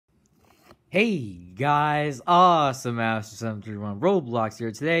Hey guys, awesome Master 731 Roblox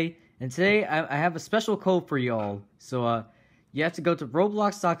here today, and today I have a special code for y'all. So you have to go to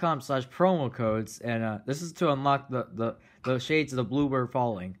roblox.com/promo codes, and this is to unlock the shades of the bluebird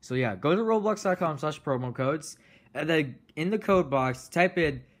falling. So yeah, go to roblox.com/promo codes, and then in the code box type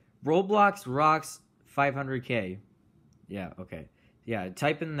in Roblox rocks 500k. Yeah, okay. Yeah,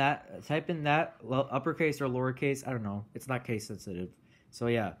 type in that uppercase or lowercase. I don't know. It's not case sensitive. So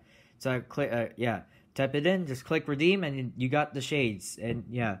yeah. So click type it in, just click redeem and you got the shades. And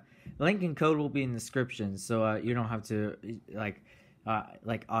yeah, link and code will be in the description, so you don't have to like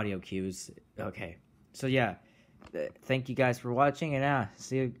audio cues. Okay. So yeah, thank you guys for watching, and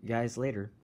see you guys later.